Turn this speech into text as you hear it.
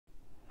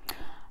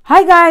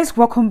Hi guys,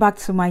 welcome back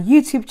to my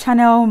YouTube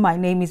channel. My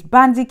name is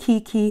Bandy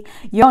Kiki,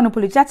 your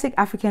unapologetic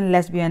African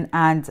lesbian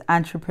and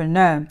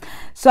entrepreneur.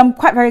 So I'm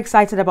quite very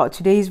excited about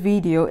today's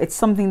video. It's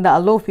something that a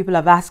lot of people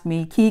have asked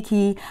me,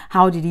 Kiki,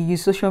 how did you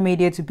use social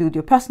media to build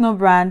your personal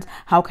brand?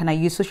 How can I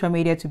use social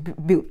media to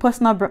build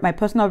my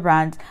personal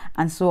brand,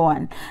 and so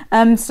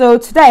on. So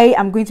today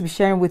I'm going to be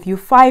sharing with you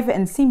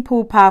 5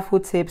 simple,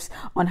 powerful tips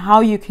on how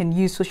you can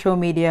use social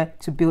media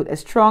to build a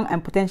strong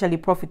and potentially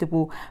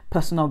profitable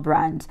personal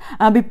brand.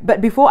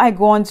 But before I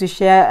go on to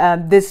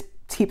share this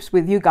tips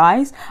with you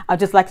guys, I'd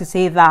just like to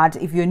say that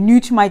if you're new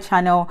to my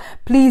channel,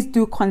 please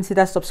do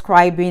consider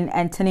subscribing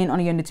and turning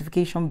on your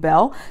notification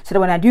bell so that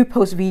when I do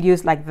post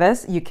videos like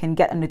this, you can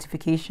get a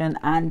notification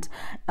and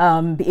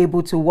be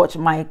able to watch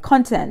my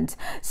content.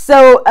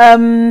 So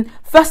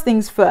first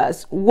things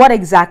first, what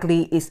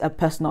exactly is a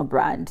personal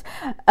brand?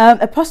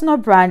 A personal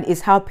brand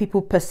is how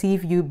people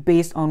perceive you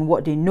based on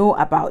what they know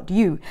about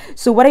you.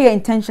 So whether you're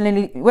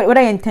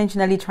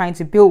intentionally trying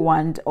to build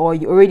one or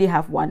you already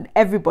have one,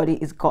 everybody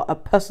has got a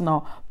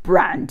personal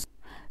brand.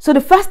 So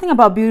the first thing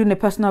about building a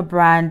personal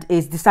brand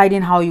is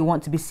deciding how you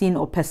want to be seen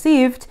or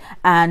perceived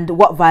and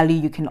what value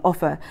you can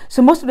offer.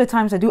 So most of the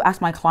times I do ask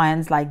my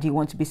clients, like, do you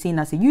want to be seen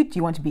as do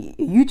you want to be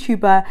a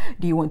YouTuber?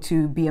 Do you want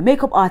to be a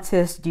makeup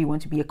artist? Do you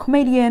want to be a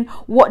comedian?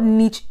 What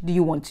niche do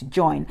you want to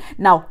join?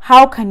 Now,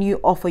 how can you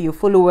offer your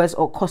followers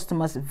or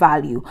customers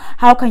value?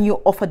 How can you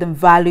offer them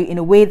value in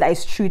a way that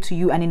is true to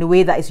you and in a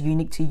way that is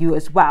unique to you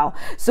as well?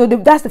 So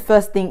that's the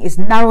first thing, is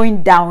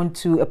narrowing down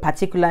to a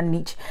particular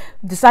niche,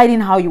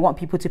 deciding how you want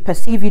people to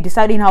perceive you,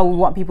 deciding how we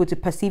want people to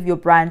perceive your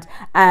brand,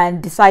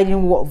 and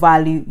deciding what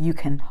value you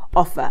can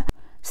offer.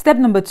 Step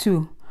number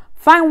 2,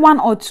 find 1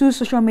 or 2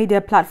 social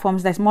media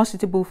platforms that's more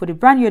suitable for the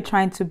brand you're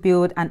trying to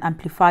build and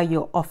amplify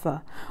your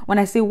offer. When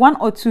I say 1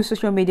 or 2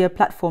 social media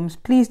platforms,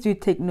 please do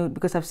take note,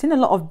 because I've seen a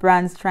lot of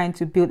brands trying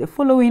to build a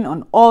following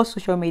on all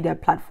social media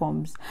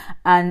platforms,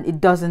 and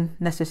it doesn't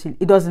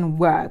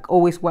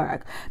always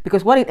work,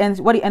 because what you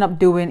end up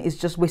doing is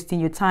just wasting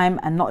your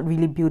time and not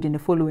really building a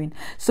following.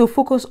 So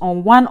focus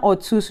on 1 or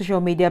 2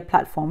 social media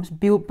platforms,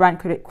 build brand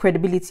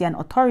credibility and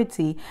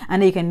authority,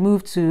 and then you can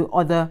move to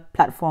other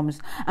platforms.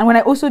 And when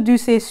I also do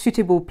say suitable,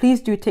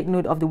 please do take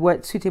note of the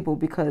word suitable,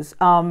 because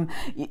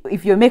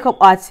if you're a makeup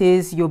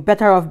artist, you're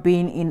better off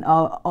being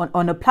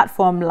on a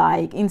platform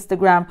like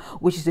Instagram,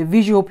 which is a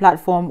visual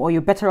platform, or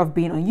you're better off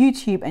being on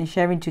YouTube and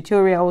sharing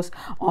tutorials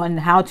on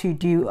how to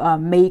do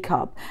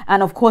makeup.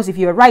 And of course, if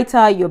you're a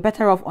writer, you're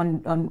better off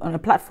on a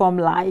platform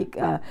like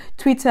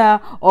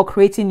Twitter, or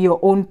creating your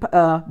own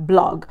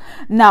blog.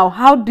 Now,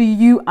 how do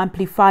you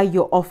amplify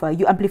your offer?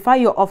 You amplify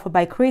your offer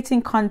by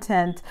creating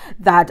content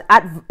that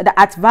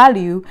adds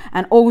value,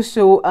 and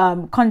also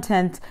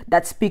content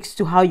that speaks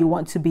to how you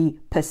want to be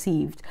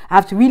perceived. I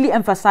have to really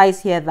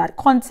emphasize here that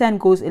content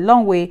goes a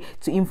long way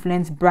to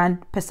influence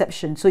brand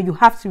perception. So you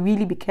have to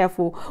really be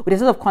careful with the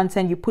sort of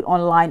content you put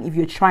online if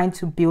you're trying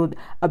to build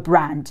a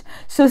brand.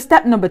 So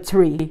step number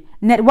 3,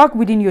 network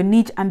within your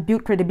niche and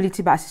build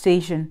credibility by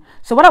association.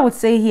 So what I would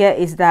say here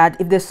is that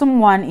if there's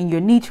someone in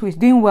your niche who is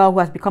doing well, who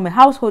has become a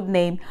household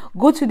name,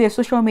 go to their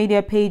social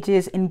media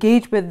pages,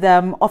 engage with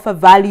them, offer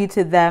value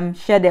to them,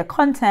 share their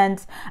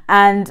content,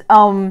 and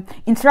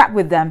interact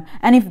with them.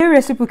 And if they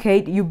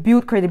reciprocate, you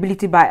build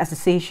credibility by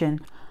association.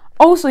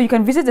 Also, you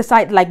can visit a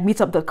site like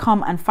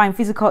meetup.com and find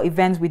physical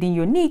events within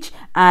your niche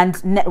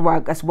and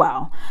network as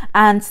well.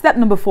 And step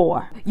number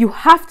 4, you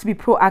have to be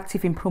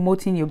proactive in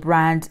promoting your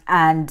brand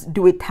and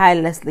do it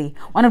tirelessly.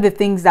 One of the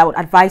things that I would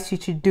advise you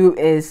to do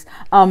is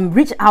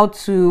reach out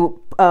to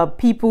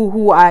people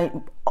who are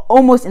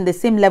almost in the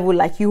same level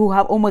like you, who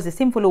have almost the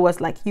same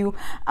followers like you,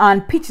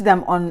 and pitch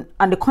them on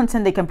the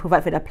content they can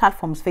provide for their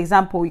platforms. For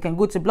example, you can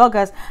go to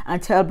bloggers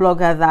and tell a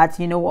blogger that,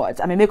 you know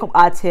what, I'm a makeup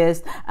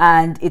artist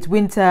and it's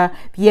winter.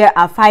 Here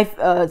are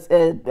 5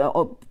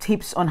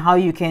 tips on how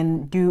you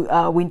can do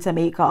winter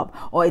makeup.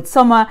 Or it's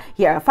summer,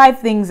 here are 5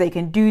 things that you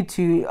can do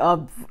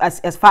to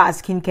as far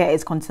as skincare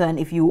is concerned,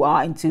 if you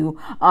are into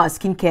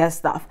skincare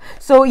stuff.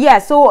 So yeah,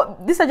 so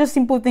these are just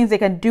simple things they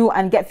can do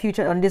and get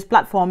featured on these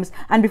platforms,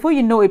 and before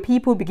you know it,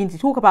 people begin to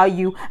talk about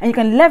you, and you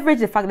can leverage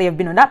the fact that you've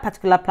been on that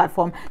particular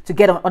platform to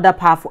get on other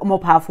more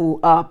powerful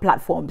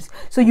platforms.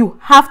 So you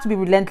have to be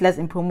relentless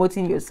in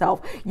promoting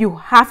yourself. You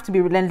have to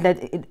be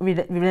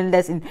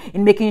relentless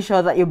in making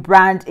sure that your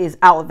brand is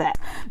out there.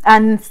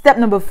 And step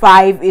number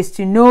 5 is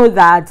to know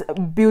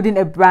that building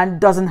a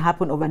brand doesn't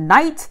happen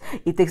overnight.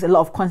 It takes a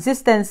lot of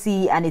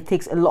consistency, and it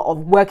takes a lot of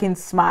working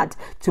smart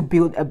to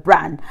build a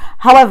brand.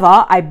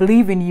 However, I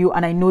believe in you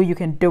and I know you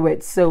can do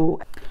it. So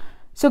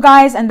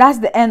guys, and that's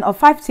the end of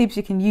 5 tips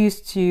you can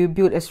use to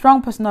build a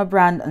strong personal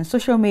brand on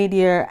social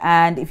media.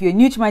 And if you're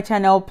new to my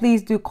channel,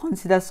 please do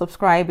consider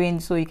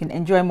subscribing so you can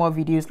enjoy more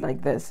videos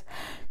like this.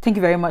 Thank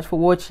you very much for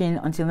watching.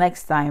 Until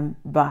next time,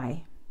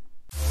 bye.